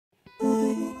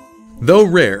Though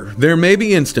rare, there may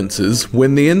be instances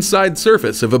when the inside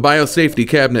surface of a biosafety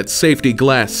cabinet's safety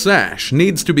glass sash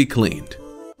needs to be cleaned.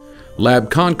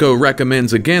 LabConco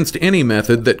recommends against any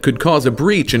method that could cause a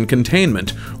breach in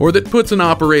containment or that puts an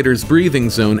operator's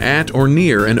breathing zone at or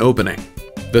near an opening.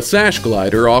 The sash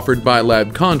glider offered by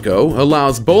LabConco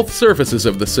allows both surfaces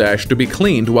of the sash to be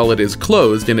cleaned while it is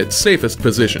closed in its safest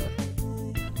position.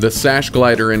 The sash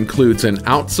glider includes an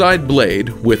outside blade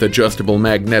with adjustable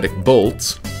magnetic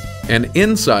bolts, an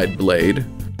inside blade,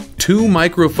 2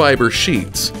 microfiber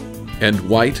sheets, and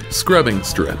white scrubbing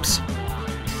strips.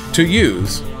 To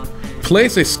use,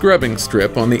 place a scrubbing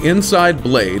strip on the inside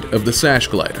blade of the sash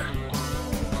glider.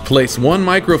 Place 1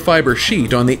 microfiber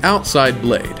sheet on the outside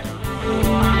blade.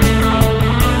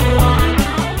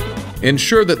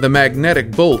 Ensure that the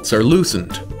magnetic bolts are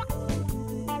loosened.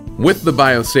 With the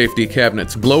biosafety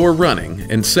cabinet's blower running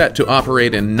and set to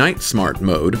operate in Night Smart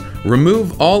mode,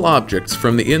 remove all objects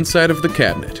from the inside of the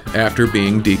cabinet after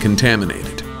being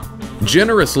decontaminated.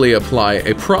 Generously apply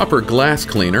a proper glass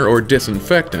cleaner or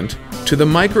disinfectant to the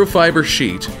microfiber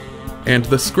sheet and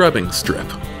the scrubbing strip.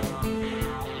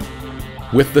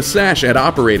 With the sash at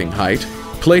operating height,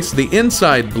 place the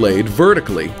inside blade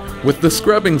vertically with the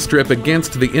scrubbing strip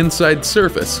against the inside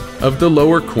surface of the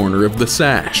lower corner of the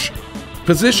sash.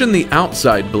 Position the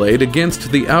outside blade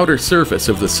against the outer surface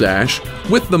of the sash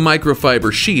with the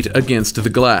microfiber sheet against the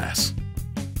glass.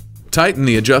 Tighten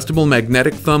the adjustable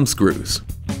magnetic thumb screws.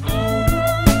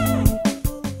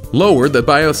 Lower the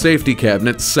biosafety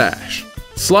cabinet's sash.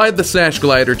 Slide the sash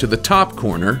glider to the top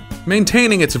corner,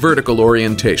 maintaining its vertical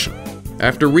orientation.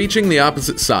 After reaching the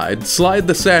opposite side, slide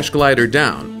the sash glider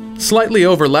down, slightly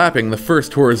overlapping the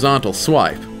first horizontal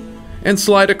swipe, and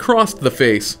slide across the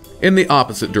face in the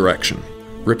opposite direction.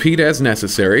 Repeat as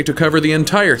necessary to cover the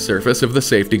entire surface of the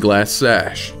safety glass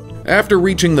sash. After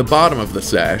reaching the bottom of the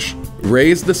sash,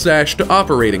 raise the sash to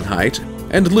operating height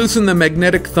and loosen the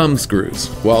magnetic thumb screws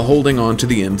while holding on to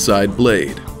the inside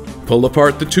blade. Pull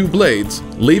apart the 2 blades,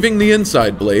 leaving the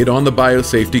inside blade on the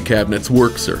biosafety cabinet's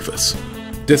work surface.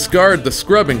 Discard the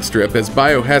scrubbing strip as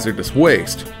biohazardous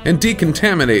waste and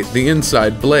decontaminate the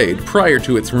inside blade prior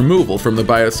to its removal from the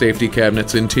biosafety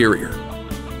cabinet's interior.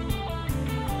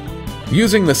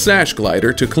 Using the sash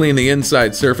glider to clean the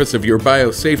inside surface of your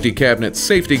biosafety cabinet's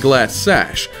safety glass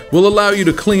sash will allow you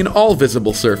to clean all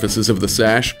visible surfaces of the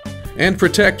sash and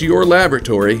protect your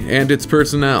laboratory and its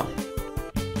personnel.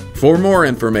 For more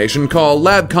information, call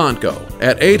LabConco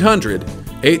at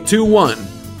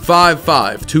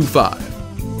 800-821-5525.